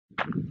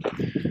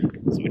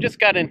just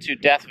got into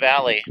Death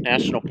Valley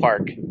National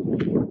Park,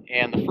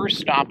 and the first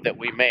stop that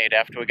we made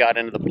after we got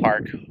into the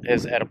park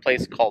is at a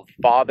place called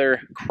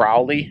Father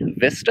Crowley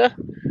Vista,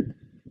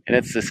 and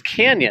it's this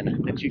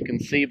canyon that you can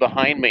see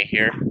behind me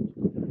here.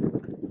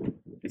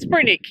 It's a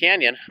pretty neat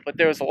canyon, but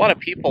there was a lot of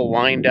people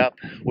lined up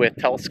with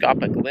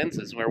telescopic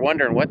lenses, and we were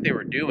wondering what they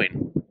were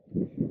doing.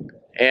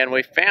 And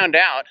we found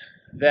out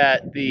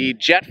that the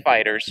jet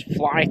fighters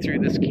fly through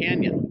this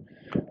canyon.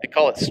 They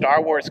call it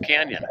Star Wars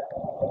Canyon.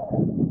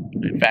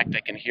 In fact, I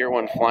can hear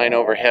one flying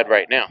overhead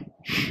right now.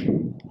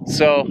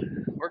 So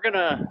we're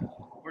gonna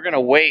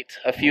wait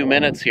a few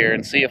minutes here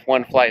and see if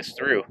one flies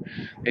through.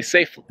 They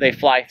say they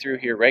fly through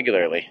here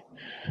regularly.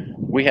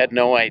 We had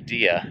no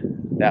idea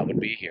that would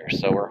be here,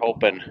 so we're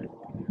hoping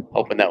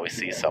that we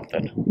see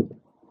something.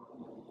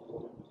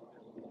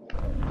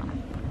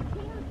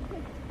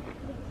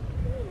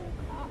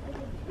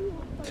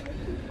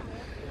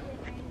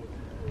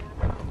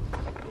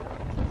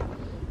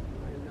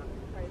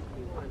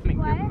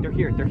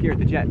 They're here,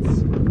 the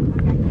jets.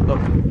 Look.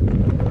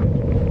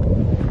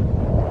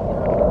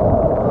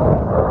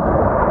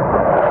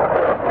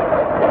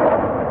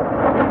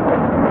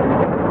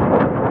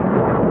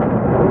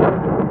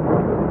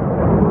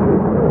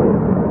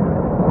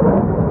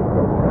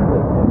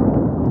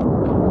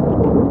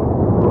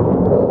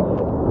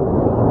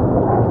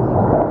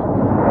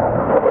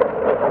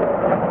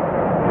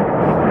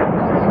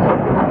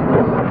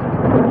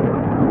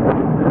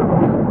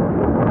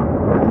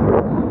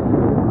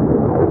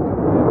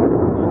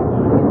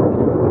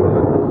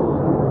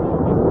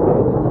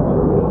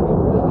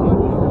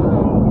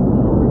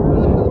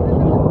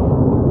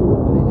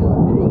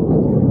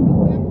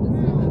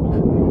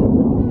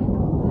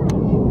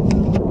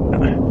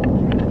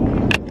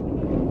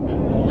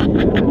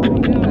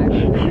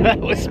 That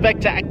was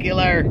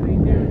spectacular.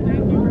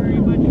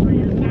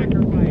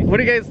 What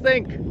do you guys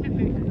think?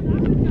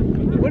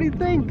 What do you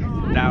think?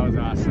 That was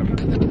awesome.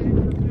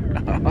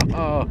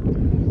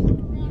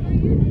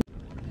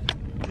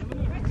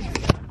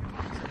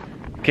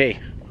 Okay,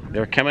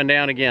 they're coming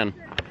down again.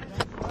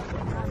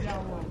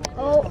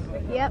 Oh,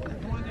 yep.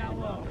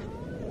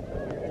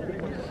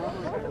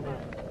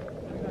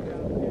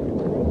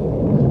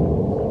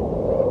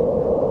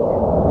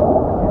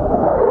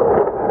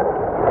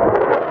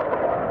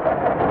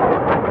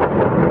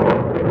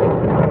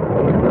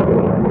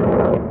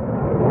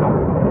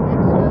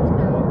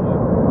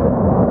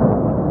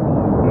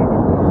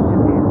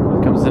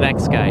 Comes the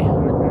next guy.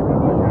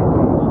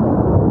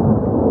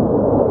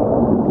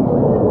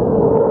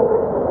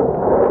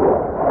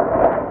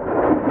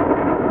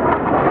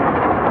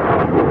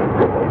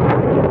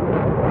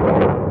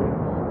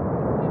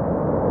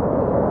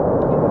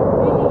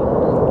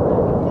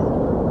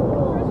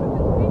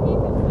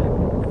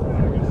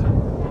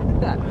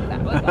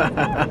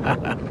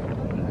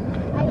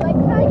 I like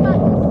how I got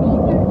to see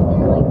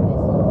they're like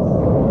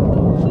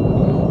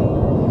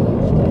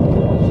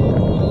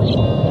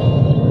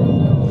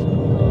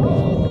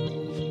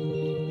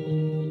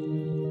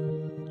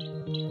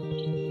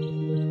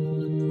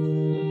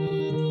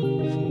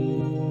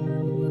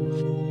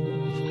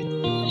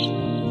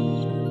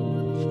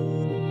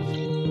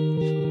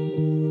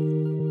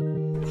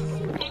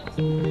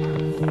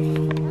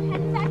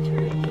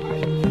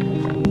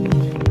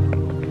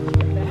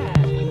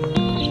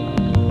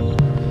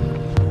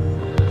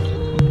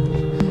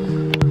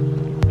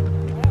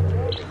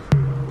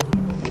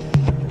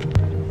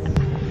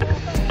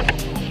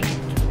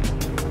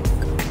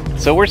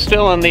So we're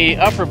still in the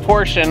upper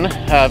portion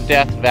of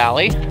Death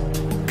Valley,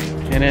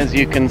 and as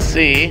you can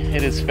see,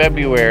 it is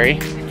February.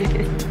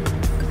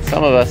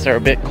 Some of us are a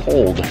bit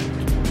cold.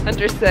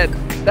 Hunter said,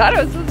 thought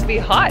it was supposed to be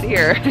hot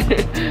here.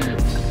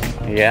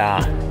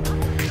 Yeah.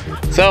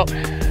 So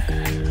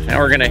now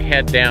we're gonna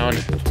head down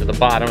to the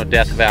bottom of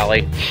Death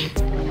Valley,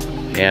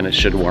 and it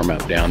should warm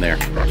up down there.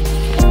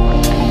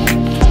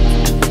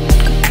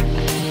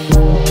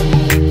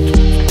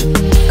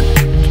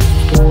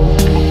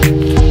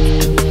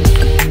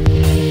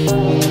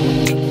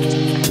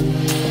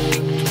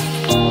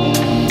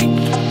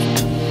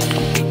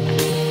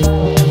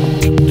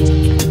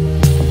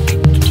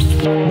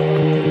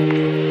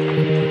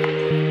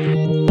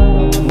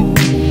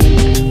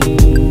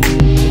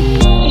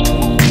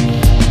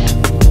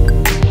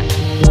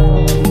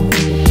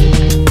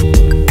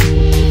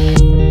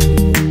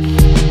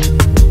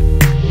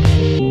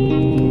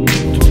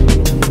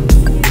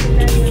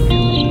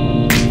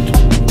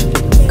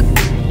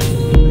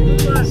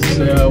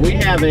 We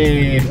have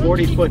a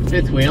 40-foot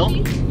fifth wheel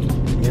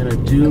and a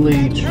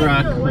dually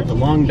truck with a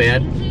long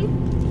bed.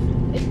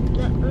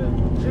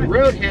 The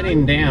road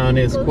heading down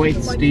is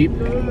quite steep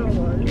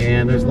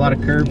and there's a lot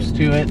of curves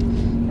to it.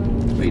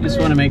 But you just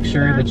want to make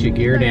sure that you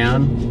gear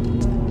down,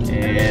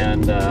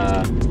 and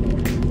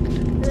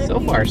so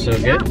far so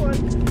good.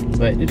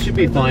 But it should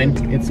be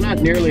fine. It's not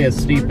nearly as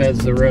steep as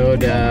the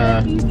road,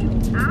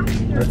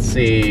 let's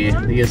see,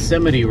 the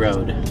Yosemite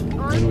Road.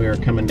 When we were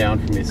coming down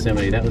from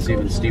Yosemite, that was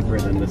even steeper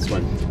than this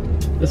one.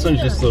 This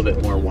one's just a little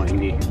bit more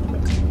windy.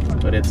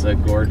 but it's a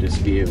gorgeous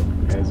view,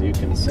 as you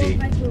can see.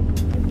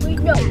 Wait,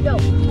 no.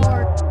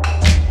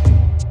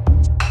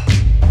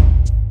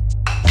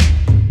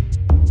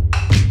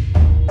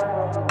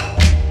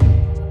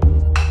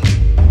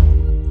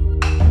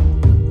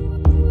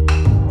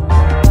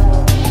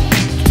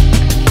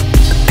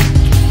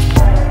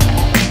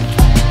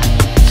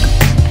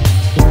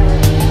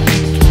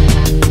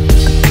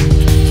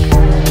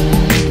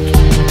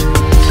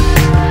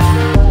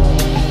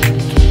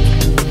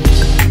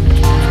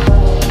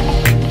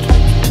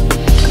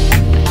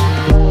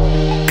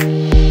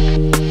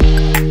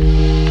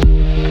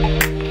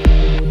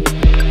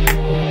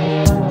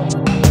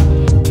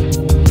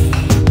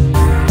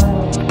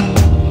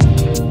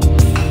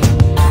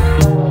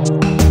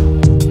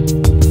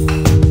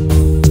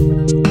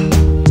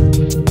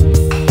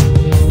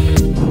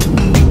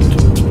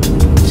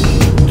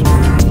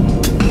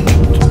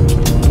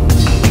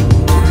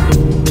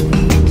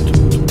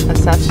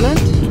 Assessment?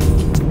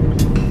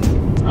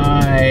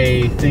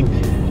 I think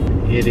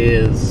it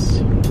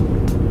is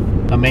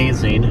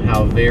amazing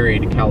how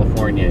varied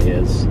California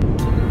is.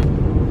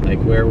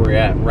 Like where we're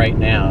at right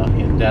now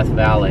in Death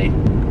Valley,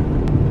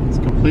 it's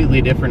a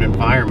completely different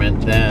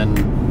environment than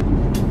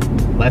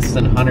less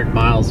than 100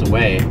 miles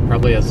away,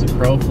 probably as the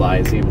crow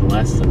flies, even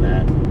less than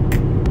that,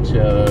 to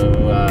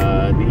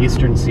the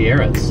Eastern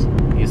Sierras,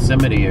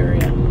 Yosemite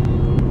area,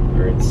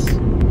 where it's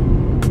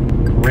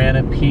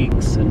granite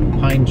peaks and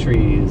pine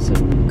trees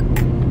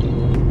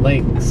and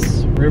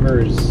lakes,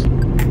 rivers.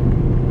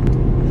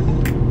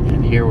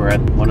 And here we're at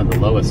one of the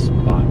lowest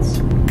spots.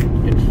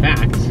 In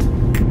fact,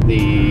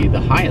 the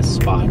highest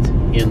spot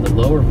in the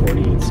lower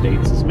 48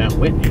 states is Mount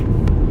Whitney.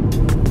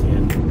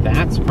 And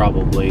that's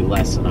probably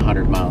less than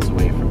 100 miles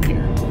away from here.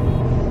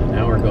 And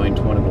now we're going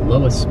to one of the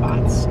lowest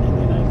spots in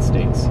the United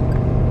States.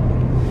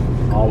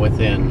 All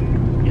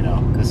within, you know,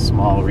 this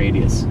small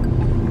radius.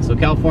 So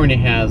California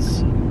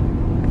has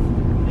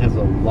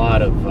a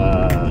lot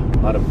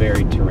of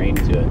varied terrain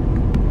to it.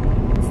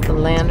 It's the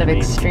land of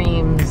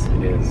extremes.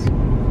 It is.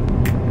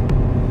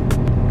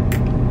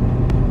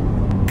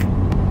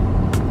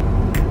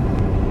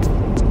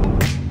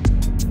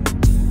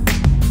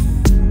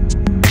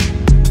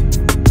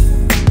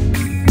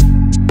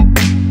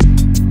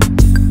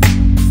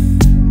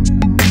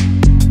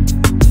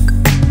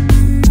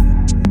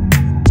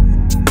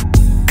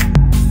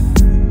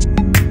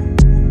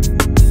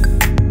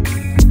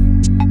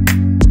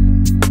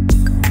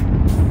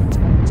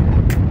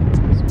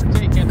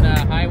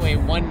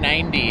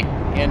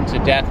 Into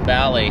Death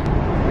Valley,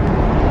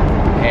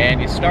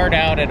 and you start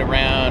out at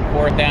around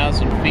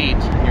 4,000 feet.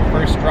 Your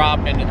first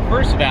drop into the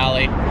first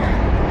valley,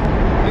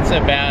 it's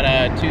about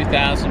a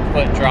 2,000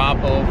 foot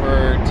drop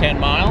over 10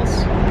 miles,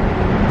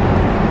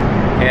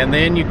 and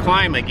then you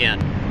climb again.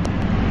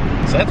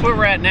 So that's where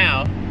we're at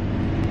now.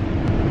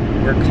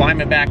 We're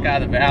climbing back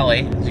out of the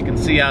valley, as you can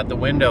see out the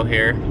window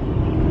here.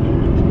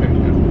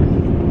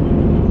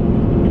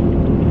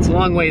 It's a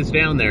long ways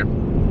down there.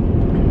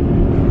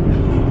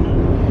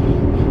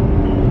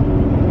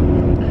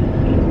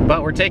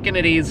 But we're taking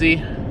it easy.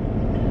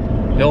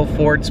 Hill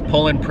Ford's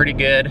pulling pretty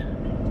good.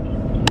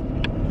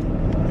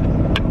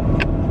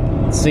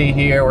 Let's see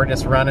here, we're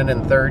just running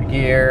in third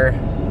gear.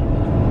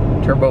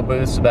 Turbo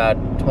boost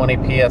about 20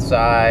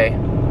 PSI.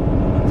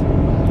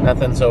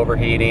 Nothing's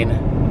overheating.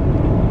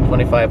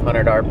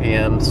 2,500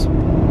 RPMs.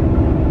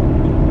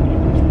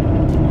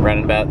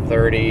 Running about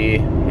 30,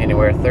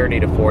 anywhere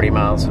 30 to 40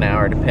 miles an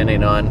hour,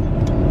 depending on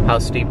how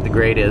steep the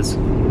grade is.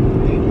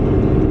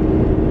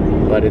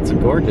 But it's a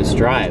gorgeous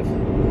drive.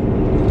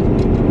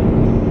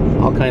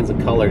 All kinds of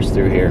colors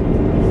through here.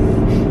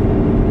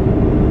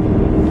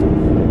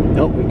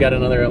 Oh, we've got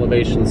another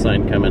elevation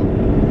sign coming.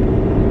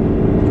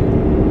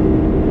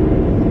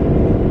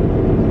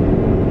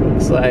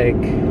 Looks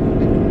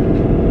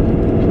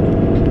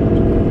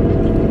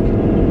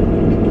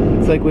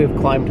like we've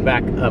climbed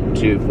back up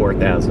to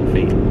 4,000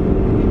 feet.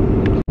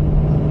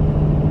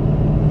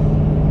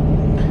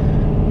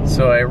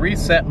 So I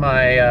reset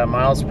my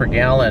miles per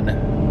gallon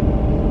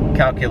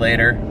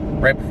calculator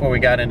right before we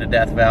got into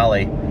Death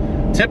Valley.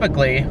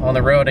 Typically, on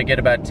the road, I get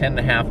about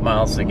 10.5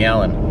 miles a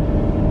gallon.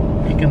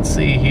 You can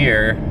see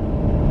here,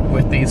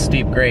 with these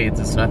steep grades,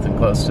 it's nothing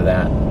close to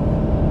that.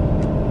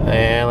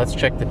 And let's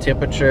check the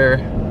temperature.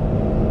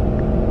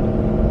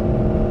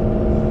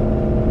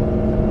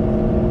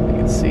 You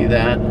can see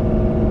that.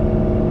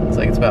 Looks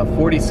like it's about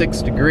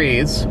 46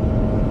 degrees.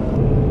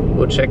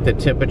 We'll check the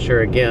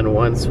temperature again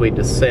once we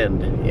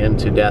descend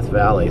into Death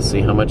Valley,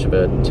 see how much of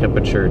a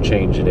temperature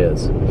change it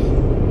is.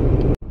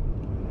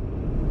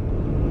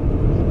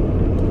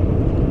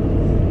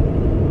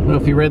 I don't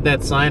know if you read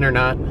that sign or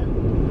not.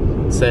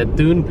 It said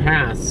Thun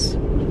Pass,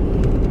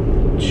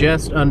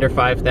 just under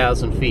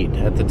 5,000 feet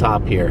at the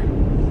top here.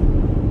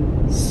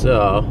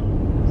 So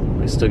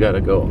we still got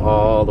to go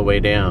all the way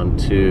down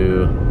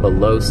to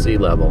below sea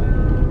level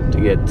to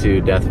get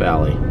to Death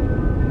Valley.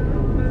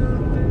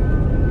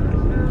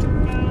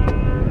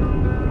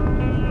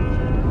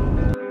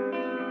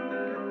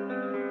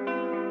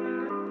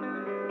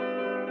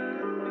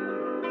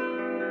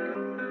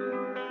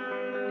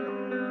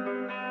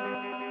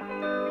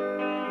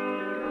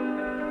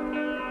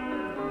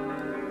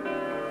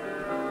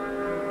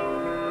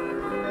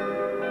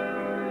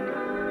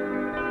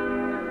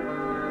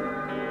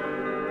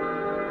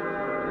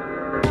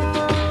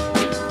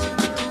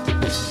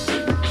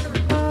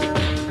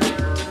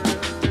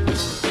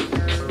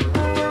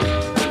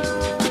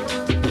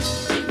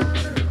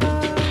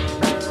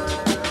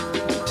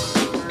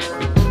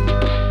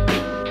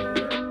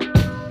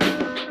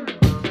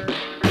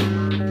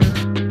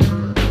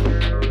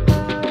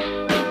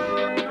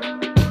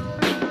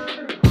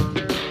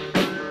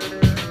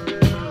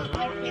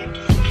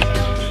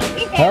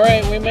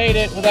 we made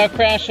it without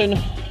crashing.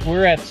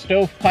 We're at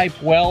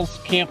Stovepipe Wells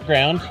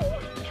campground.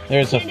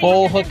 There's a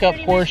full hookup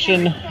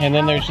portion, and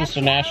then there's just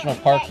a national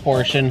park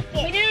portion.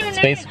 It's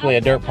basically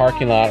a dirt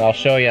parking lot. I'll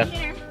show you.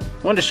 I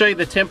wanted to show you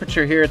the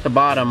temperature here at the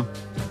bottom.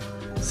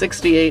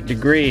 68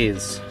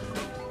 degrees.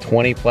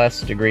 20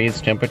 plus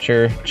degrees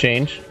temperature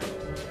change.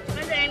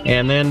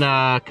 And then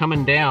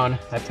coming down,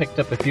 I picked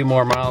up a few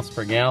more miles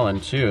per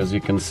gallon too, as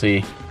you can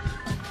see.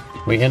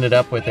 We ended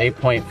up with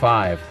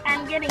 8.5.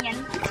 I'm getting in.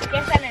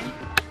 Yes, I'm in.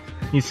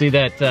 You see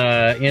that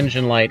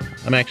engine light?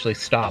 I'm actually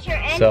stopped,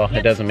 so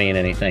it doesn't mean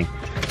anything.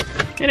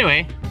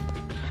 Anyway,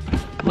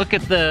 look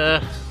at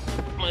the,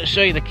 I'm gonna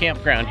show you the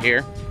campground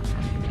here.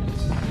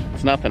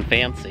 It's nothing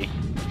fancy.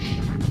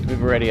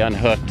 We've already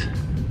unhooked.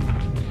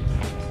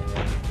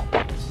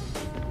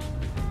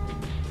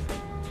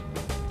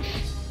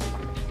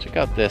 Check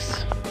out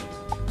this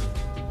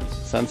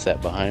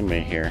sunset behind me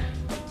here.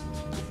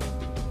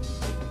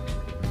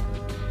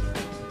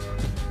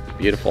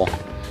 Beautiful.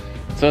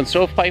 So in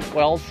Stovepipe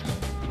Wells,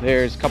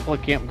 there's a couple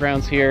of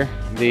campgrounds here.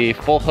 The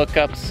full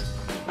hookups,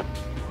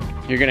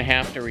 you're gonna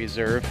have to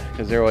reserve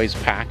because they're always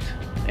packed.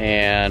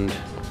 And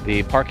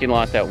the parking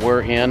lot that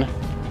we're in,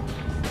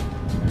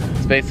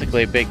 it's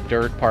basically a big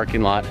dirt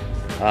parking lot.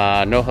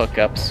 No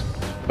hookups,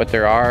 but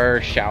there are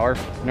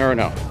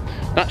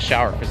not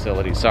shower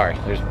facilities, sorry.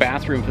 There's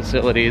bathroom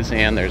facilities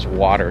and there's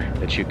water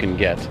that you can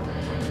get.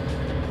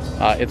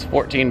 It's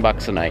 14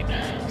 bucks a night,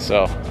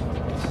 so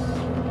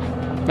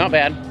not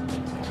bad.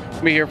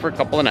 I'll be here for a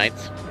couple of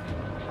nights.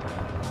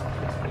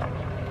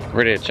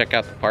 Ready to check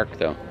out the park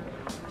though.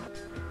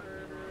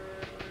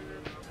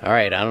 All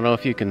right, I don't know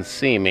if you can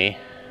see me,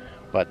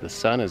 but the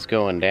sun is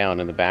going down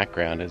in the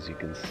background, as you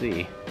can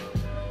see.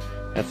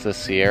 That's the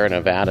Sierra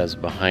Nevadas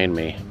behind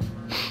me.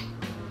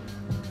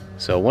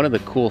 So one of the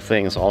cool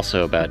things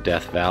also about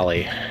Death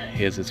Valley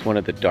is it's one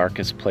of the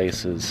darkest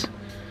places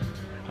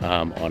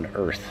on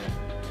Earth.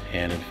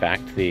 And in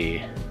fact,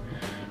 I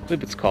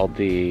believe it's called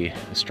the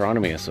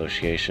Astronomy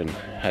Association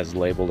has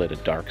labeled it a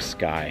dark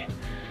sky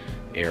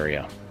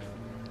area.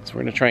 So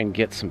we're gonna try and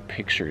get some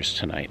pictures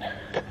tonight.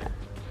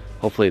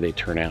 Hopefully they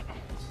turn out.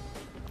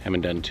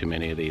 Haven't done too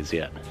many of these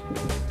yet.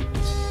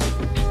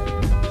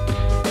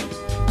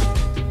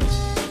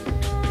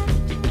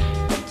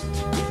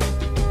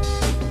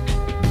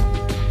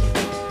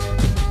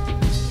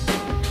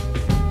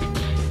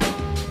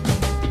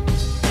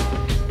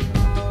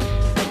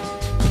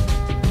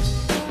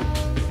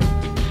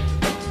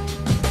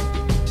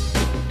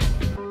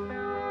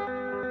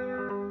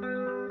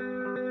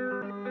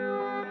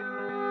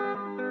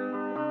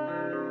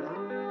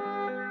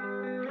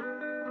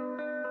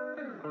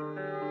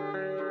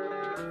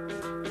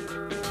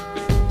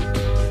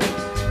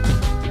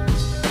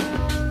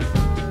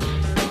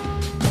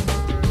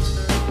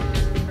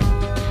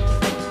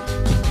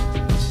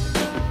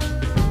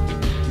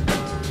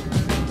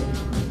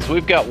 So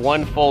we've got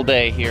one full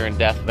day here in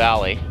Death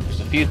Valley. There's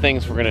a few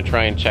things we're gonna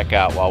try and check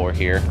out while we're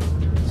here.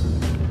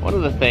 One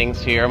of the things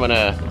here, I'm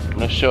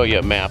gonna show you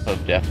a map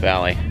of Death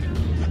Valley.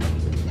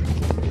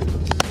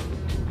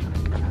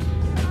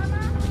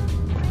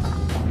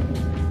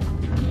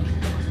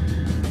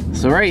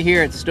 So right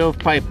here at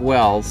Stovepipe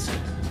Wells,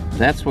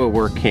 that's where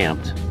we're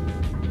camped.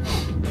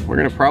 We're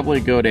gonna probably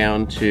go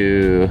down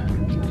to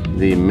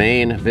the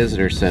main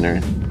visitor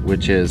center,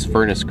 which is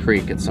Furnace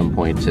Creek, at some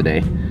point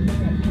today.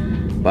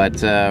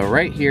 But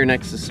right here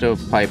next to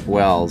Stovepipe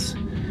Wells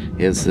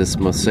is this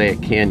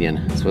Mosaic Canyon.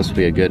 It's supposed to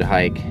be a good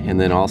hike, and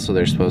then also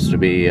there's supposed to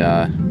be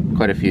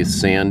quite a few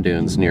sand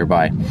dunes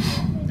nearby.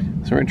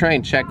 So we're gonna try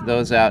and check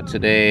those out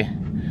today.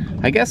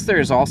 I guess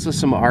there's also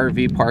some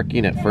RV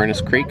parking at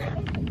Furnace Creek.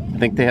 I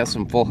think they have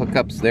some full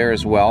hookups there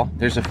as well.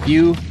 There's a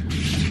few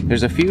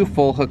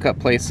full hookup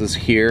places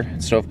here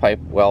at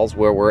Stovepipe Wells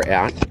where we're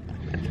at,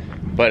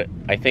 but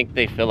I think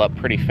they fill up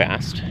pretty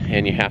fast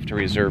and you have to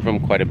reserve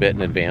them quite a bit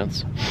in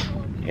advance.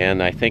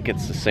 And I think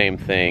it's the same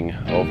thing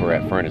over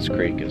at Furnace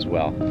Creek as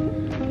well.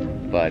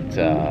 But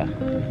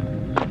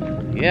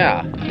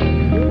yeah,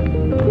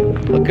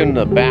 look in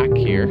the back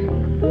here,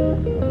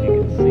 if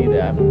you can see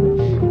that.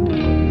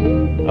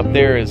 Up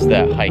there is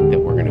that hike that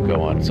we're gonna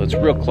go on. So it's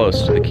real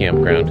close to the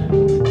campground.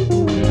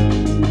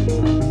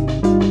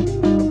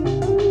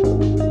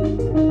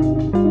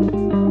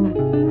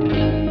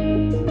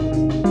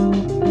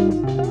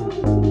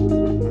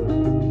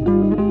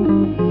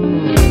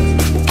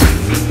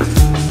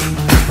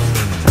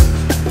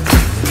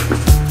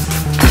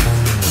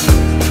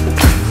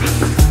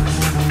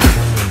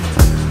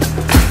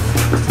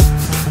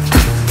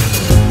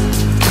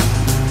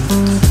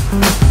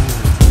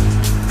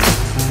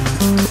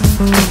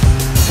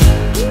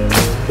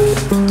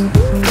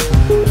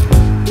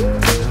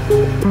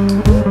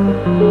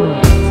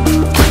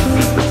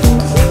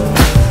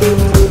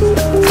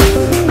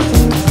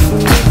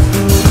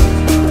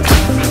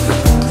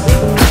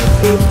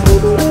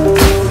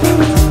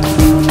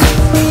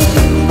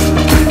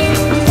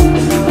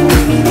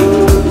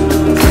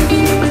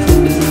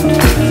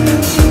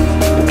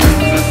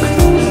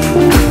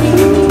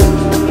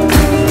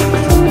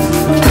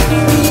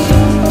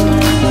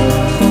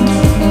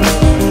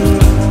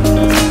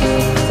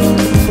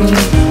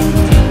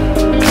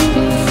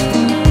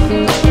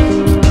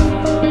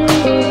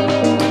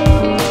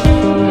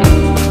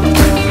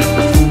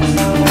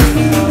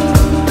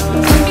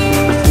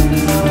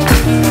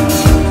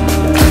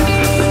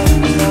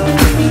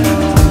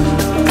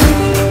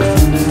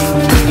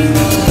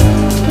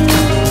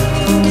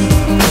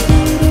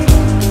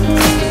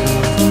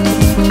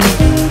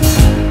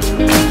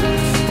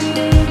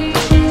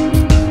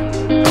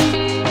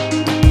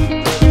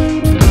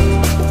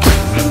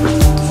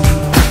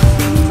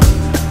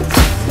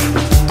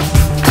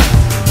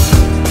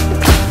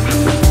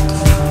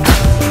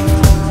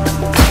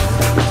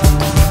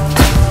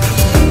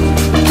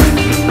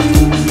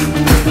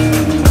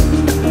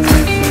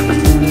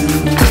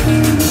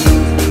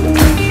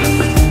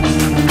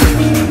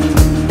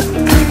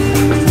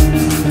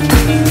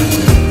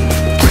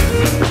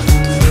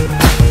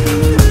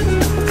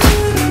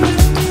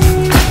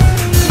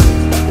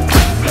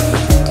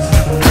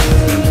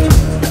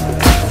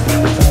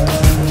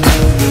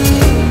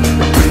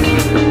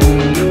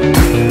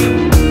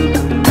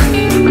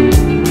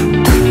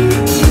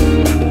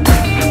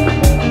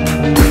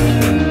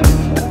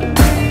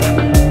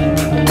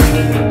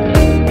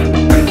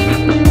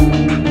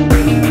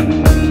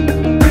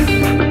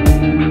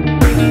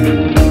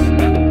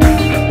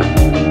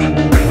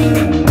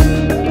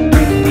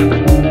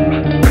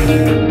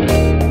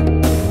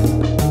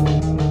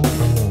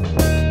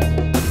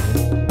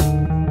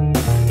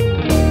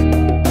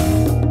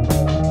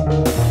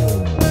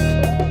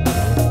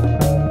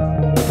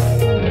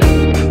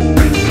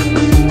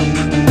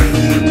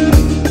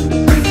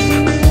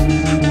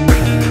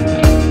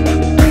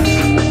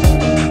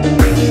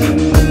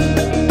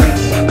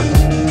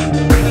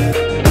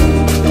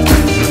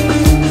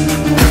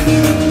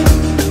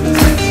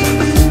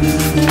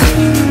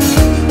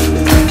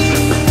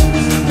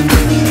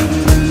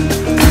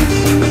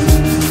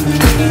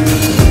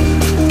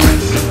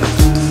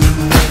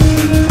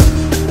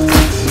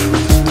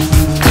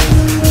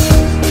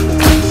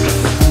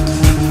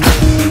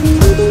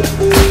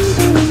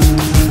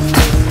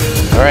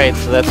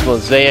 Alright, so that's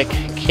Mosaic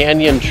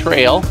Canyon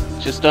Trail,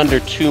 just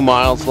under 2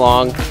 miles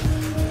long.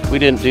 We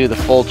didn't do the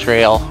full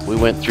trail. We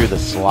went through the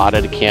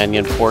slotted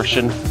canyon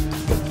portion,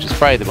 which is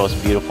probably the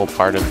most beautiful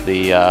part of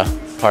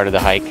the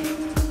hike.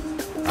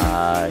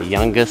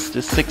 Youngest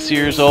is 6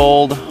 years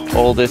old,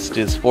 oldest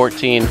is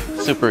 14.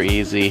 Super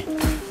easy.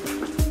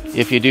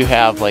 If you do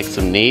have like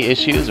some knee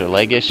issues or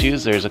leg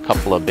issues, there's a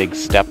couple of big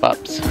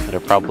step-ups that are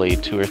probably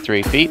 2 or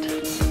 3 feet.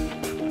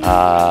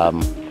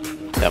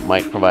 That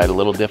might provide a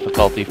little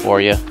difficulty for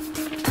you,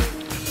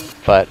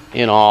 but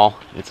in all,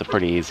 it's a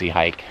pretty easy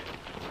hike.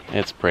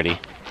 It's pretty.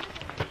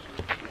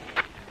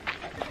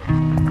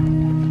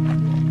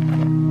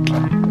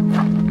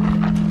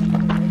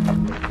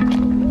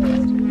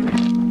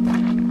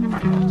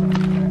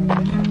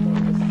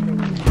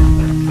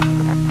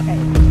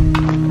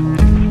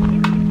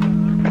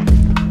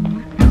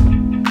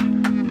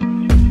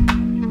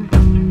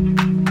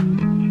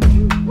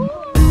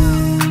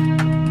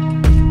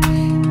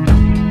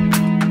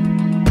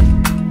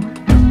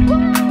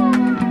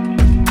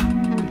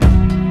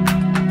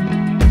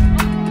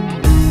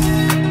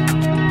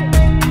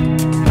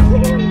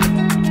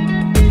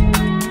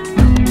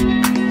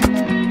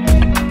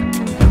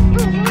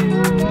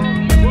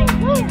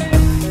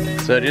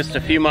 So just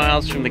a few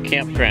miles from the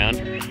campground,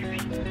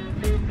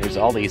 there's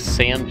all these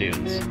sand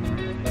dunes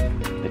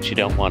that you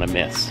don't want to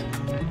miss.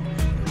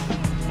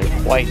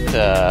 They're quite,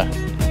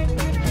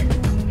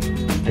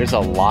 there's a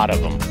lot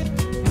of them.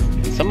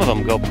 Some of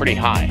them go pretty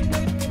high.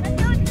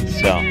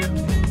 So,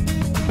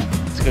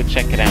 let's go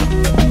check it out.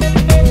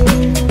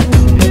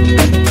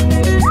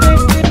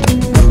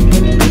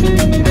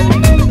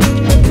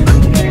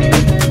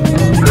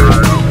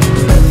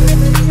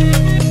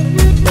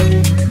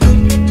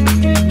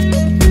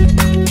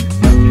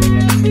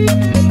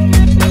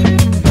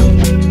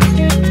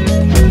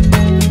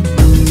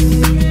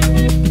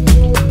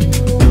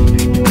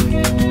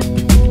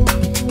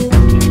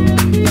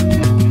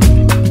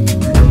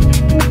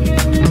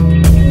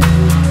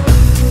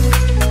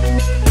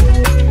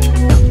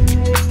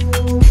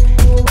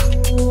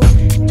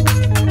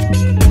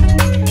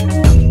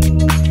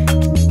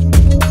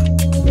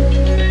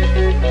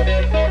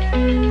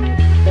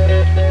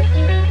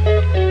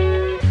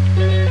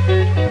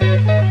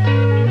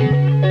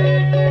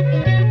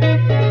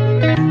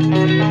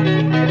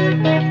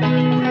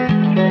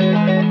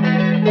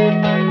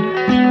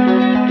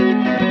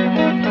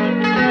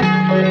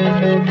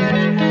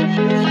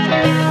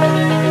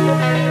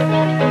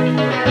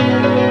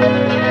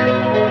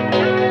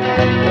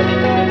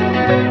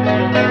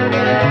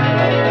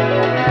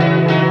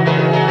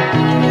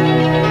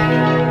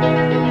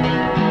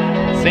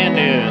 Sand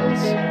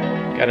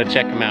dunes. Gotta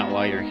check them out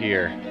while you're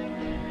here.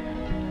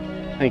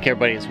 I think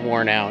everybody's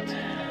worn out.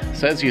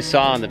 So as you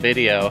saw in the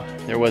video,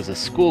 there was a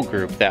school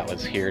group that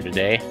was here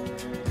today.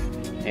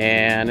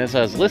 And as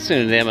I was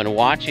listening to them and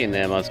watching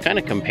them, I was kind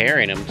of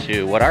comparing them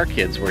to what our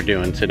kids were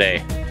doing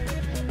today.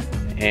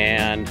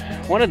 And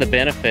one of the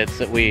benefits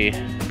that we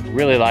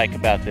really like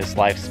about this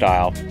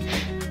lifestyle,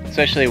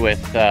 especially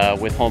with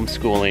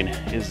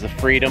homeschooling, is the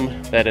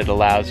freedom that it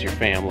allows your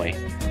family.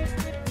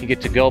 You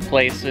get to go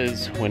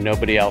places when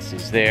nobody else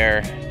is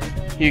there.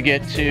 You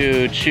get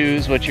to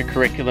choose what your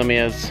curriculum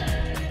is.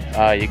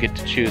 You get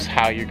to choose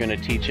how you're going to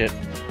teach it.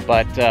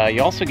 But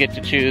you also get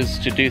to choose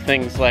to do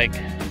things like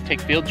take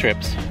field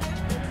trips.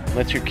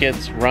 Let your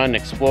kids run,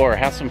 explore,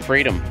 have some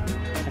freedom.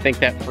 I think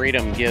that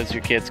freedom gives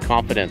your kids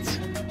confidence.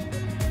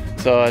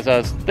 So as I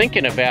was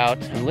thinking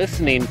about and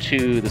listening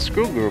to the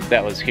school group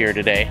that was here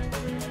today,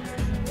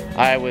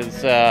 I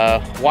was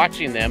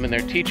watching them, and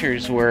their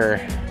teachers were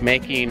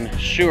making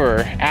sure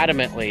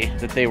adamantly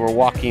that they were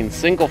walking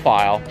single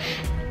file.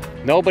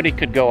 Nobody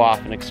could go off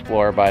and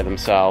explore by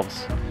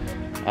themselves.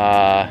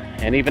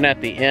 And even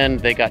at the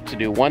end, they got to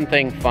do one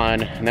thing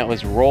fun, and that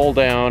was roll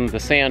down the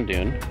sand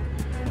dune.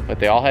 But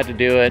they all had to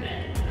do it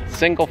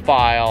single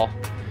file,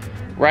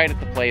 right at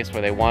the place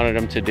where they wanted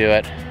them to do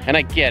it. And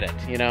I get it,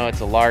 you know, it's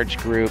a large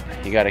group,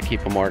 you got to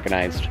keep them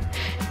organized.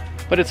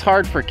 But it's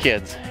hard for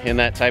kids in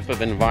that type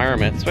of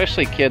environment,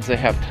 especially kids that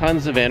have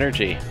tons of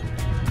energy.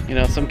 You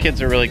know, some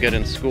kids are really good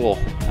in school,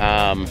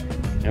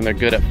 and they're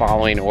good at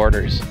following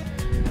orders,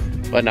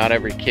 but not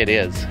every kid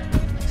is.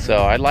 So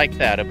I like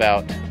that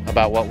about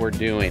what we're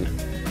doing,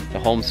 the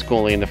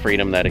homeschooling, the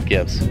freedom that it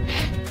gives.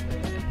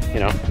 You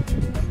know,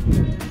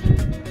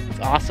 it's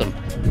awesome.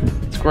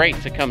 It's great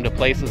to come to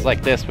places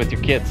like this with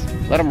your kids.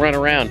 Let them run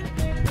around,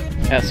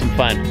 have some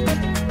fun.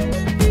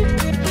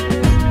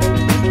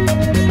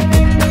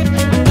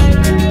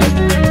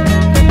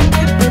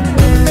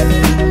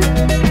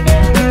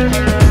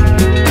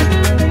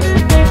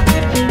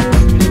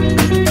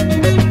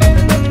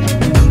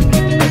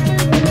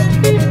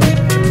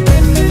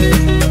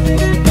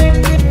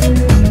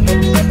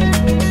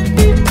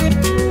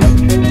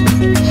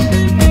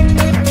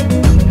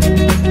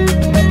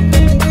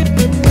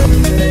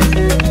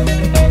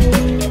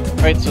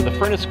 So the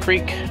Furnace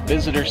Creek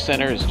Visitor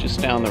Center is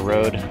just down the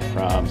road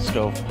from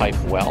Stovepipe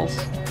Wells,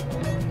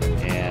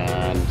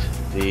 and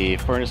the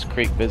Furnace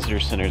Creek Visitor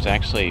Center is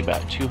actually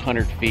about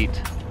 200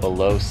 feet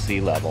below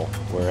sea level,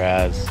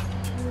 whereas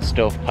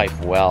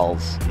Stovepipe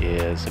Wells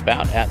is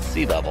about at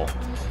sea level.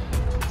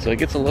 So it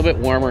gets a little bit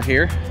warmer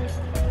here,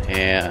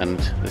 and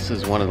this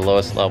is one of the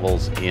lowest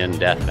levels in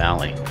Death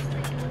Valley.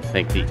 I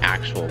think the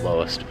actual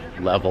lowest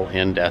level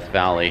in Death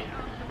Valley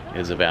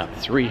is about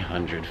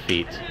 300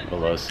 feet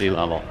below sea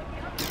level.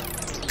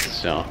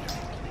 So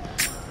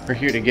we're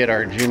here to get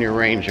our Junior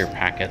Ranger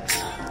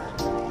packets.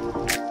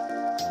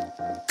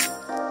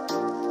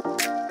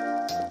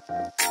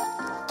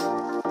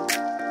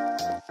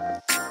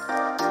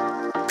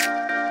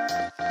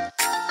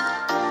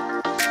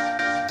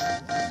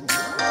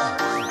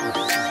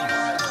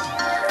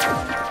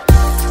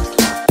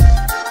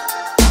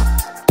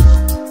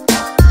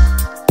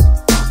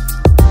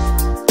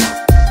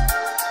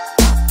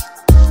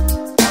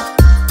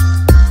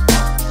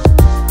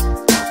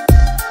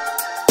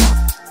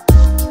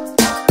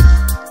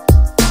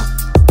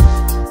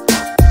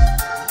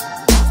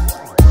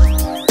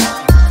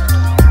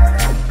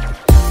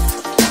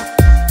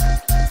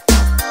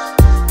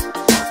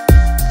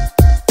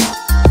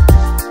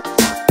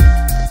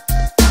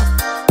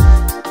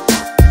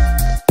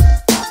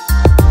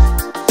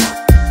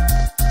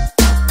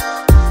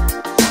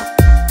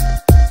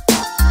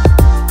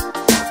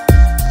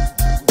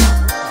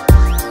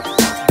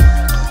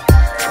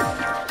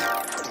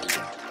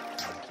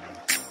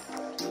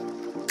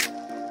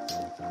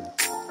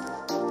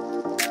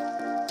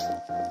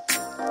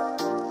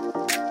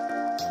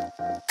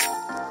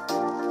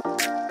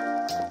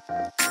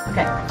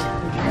 Okay.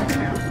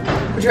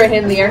 Put your right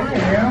hand in the air.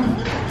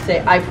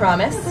 Say, I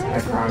promise I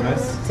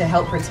promise to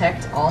help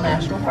protect all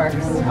national parks,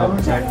 to help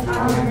protect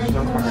all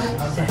national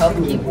parks, to help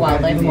keep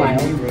wildlife wild,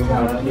 to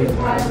help keep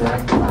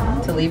wildlife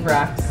wild, to leave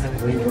rocks,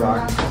 to leave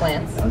rocks,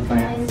 plants,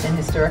 plants, and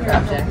historic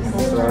objects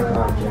historic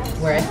objects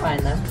where I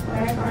find them,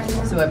 where I find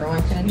them, so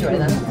everyone can enjoy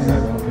them. so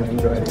everyone can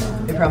enjoy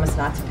them. We promise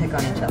not to pick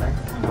on each other.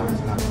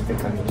 Promise not to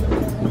pick on each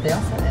other. They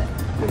all said it.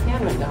 His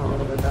hand went down a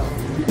little bit though.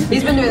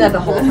 He's been doing that the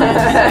whole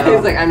time. He's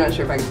So. like, I'm not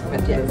sure if I can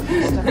commit to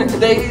this.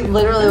 They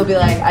literally will be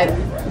like,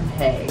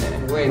 hey,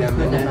 Wait a I'm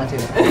minute. not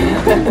doing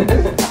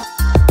that.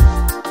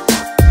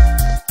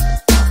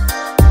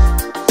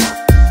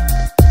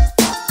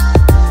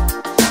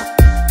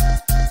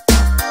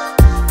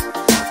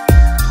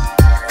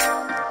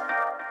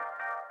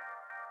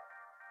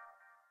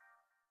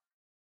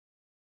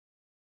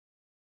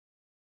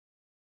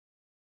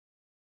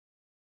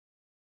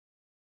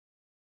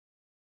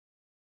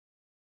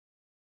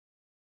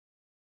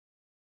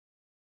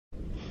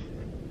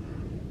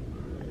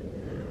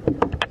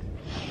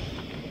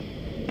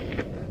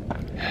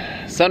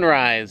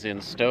 Sunrise in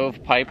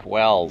Stovepipe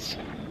Wells.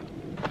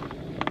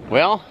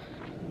 Well,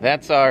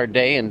 that's our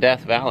day in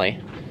Death Valley.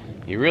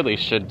 You really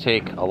should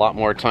take a lot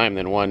more time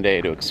than one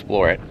day to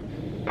explore it.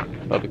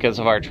 But because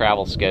of our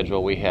travel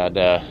schedule, we had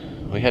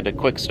to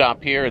quick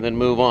stop here and then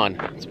move on.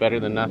 It's better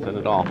than nothing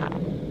at all.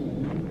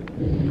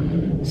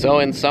 So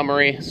in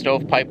summary,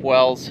 Stovepipe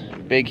Wells,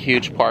 big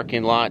huge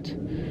parking lot,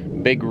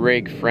 big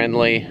rig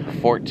friendly,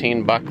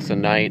 $14 a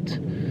night.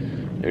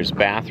 There's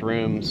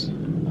bathrooms,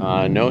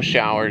 no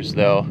showers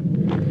though.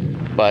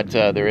 But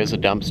there is a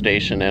dump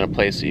station and a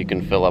place that you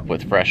can fill up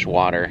with fresh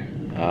water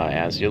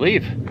as you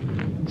leave.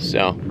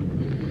 So,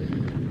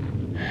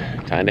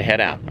 time to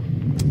head out.